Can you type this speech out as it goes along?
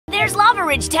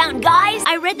Ridge Town, guys!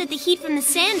 I read that the heat from the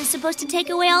sand is supposed to take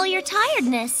away all your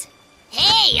tiredness.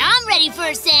 Hey, I'm ready for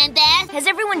a sand bath. Has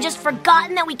everyone just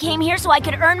forgotten that we came here so I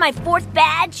could earn my 4th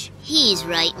badge? He's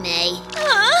right, May.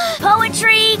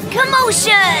 Poetry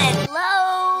commotion!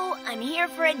 Hello? I'm here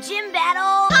for a gym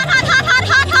battle. Hot, hot, hot, hot,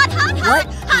 hot, hot, hot, What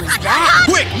hot, was hot, that? hot.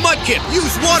 Quick, Mudkip,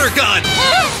 use water gun!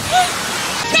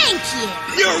 Thank you.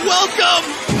 You're welcome!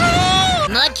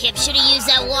 Mudkip should have used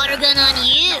that water gun on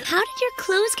you. How did your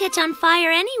clothes catch on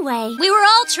fire anyway? We were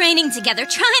all training together,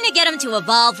 trying to get them to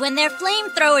evolve when their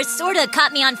flamethrowers sorta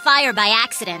caught me on fire by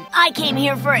accident. I came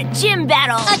here for a gym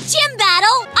battle. A gym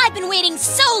battle? I've been waiting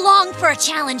so long for a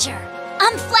challenger.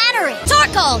 I'm Flannery.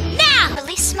 Torkoal, now!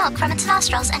 Release smoke from its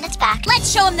nostrils and its back.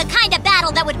 Let's show him the kind of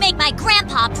battle that would make my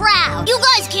grandpa proud. You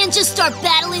guys can't just start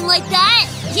battling like that.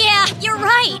 Yeah, you're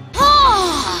right.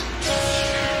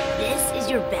 This is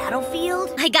your battlefield?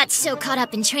 I got so caught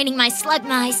up in training my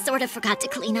slugma, I sort of forgot to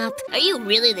clean up. Are you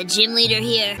really the gym leader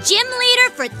here? Gym leader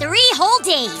for 3 whole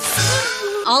days.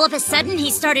 All of a sudden, he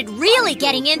started really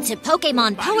getting into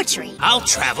Pokémon poetry. I'll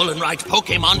travel and write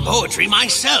Pokémon poetry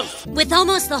myself. With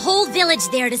almost the whole village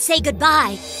there to say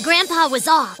goodbye, Grandpa was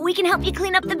off. We can help you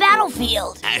clean up the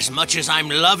battlefield. As much as I'm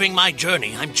loving my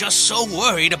journey, I'm just so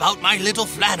worried about my little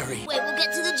Flannery. Wait, we'll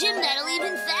get to the gym battle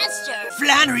even faster.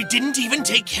 Flannery didn't even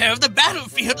take care of the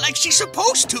battlefield like she's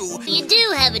supposed to. You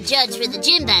do have a judge for the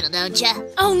gym battle, don't ya?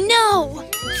 Oh no!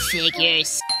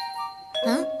 Figures.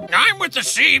 I'm with the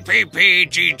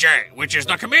CPPGJ, which is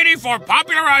the Committee for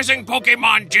Popularizing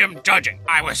Pokemon Gym Judging.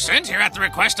 I was sent here at the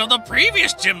request of the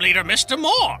previous gym leader, Mr.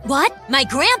 Moore. What? My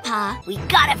grandpa? We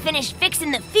gotta finish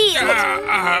fixing the field.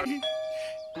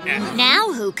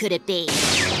 Now who could it be?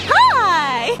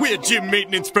 Hi! We're gym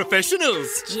maintenance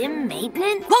professionals. Gym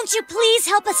maintenance? Won't you please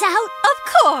help us out? Of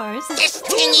course! This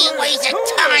thingy weighs a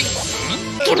ton.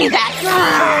 Give me that.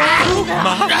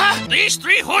 These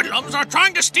 3 hoodlums are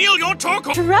trying to steal your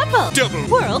Torkoal. Trouble! Double.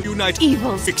 World! Unite.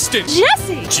 Evils! Extinction.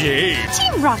 Jesse! Jade.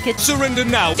 Team Rocket! Surrender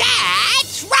now.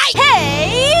 That's right.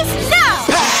 Hey! Now!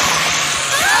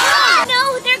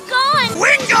 No, they're gone.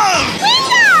 Wingull!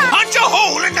 Punch a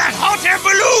hole in that hot air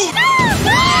balloon!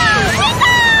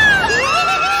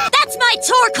 That's my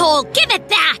Torkoal! Give it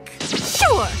back!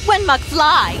 Sure! When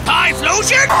McFly!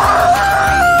 Typhlosion!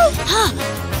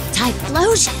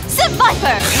 Typhlosion! Zip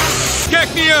Viper!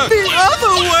 Cacnea. The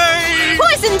other way.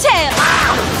 Poison Tail!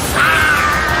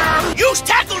 Use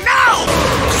tackle now!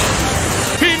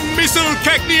 Pin missile,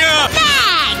 Cacnea.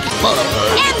 Mag!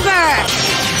 Ember!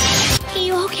 Are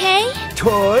you okay?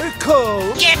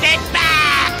 Torkoal. Give it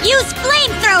back! Use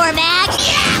flamethrower, Mag!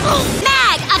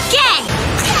 Mag, again!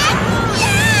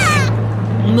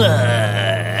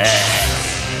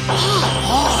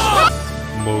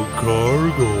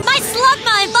 Mocargo. My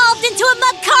slugma evolved into a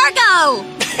Magcargo!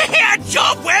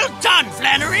 Job well done,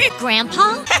 Flannery!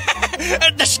 Grandpa?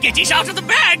 The skitty's out of the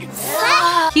bag!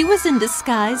 He was in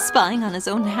disguise spying on his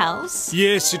own house.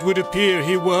 Yes, it would appear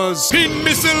he was. Pin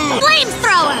missile.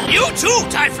 Flamethrower! You too,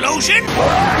 Typhlosion!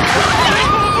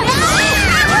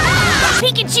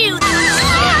 Pikachu!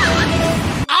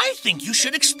 I think you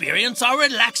should experience our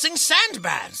relaxing sand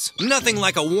baths. Nothing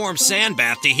like a warm sand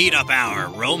bath to heat up our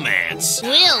romance.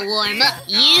 We'll warm up.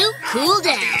 You cool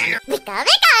down.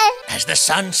 As the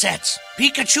sun sets,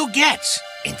 Pikachu gets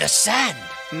in the sand.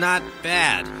 Not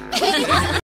bad.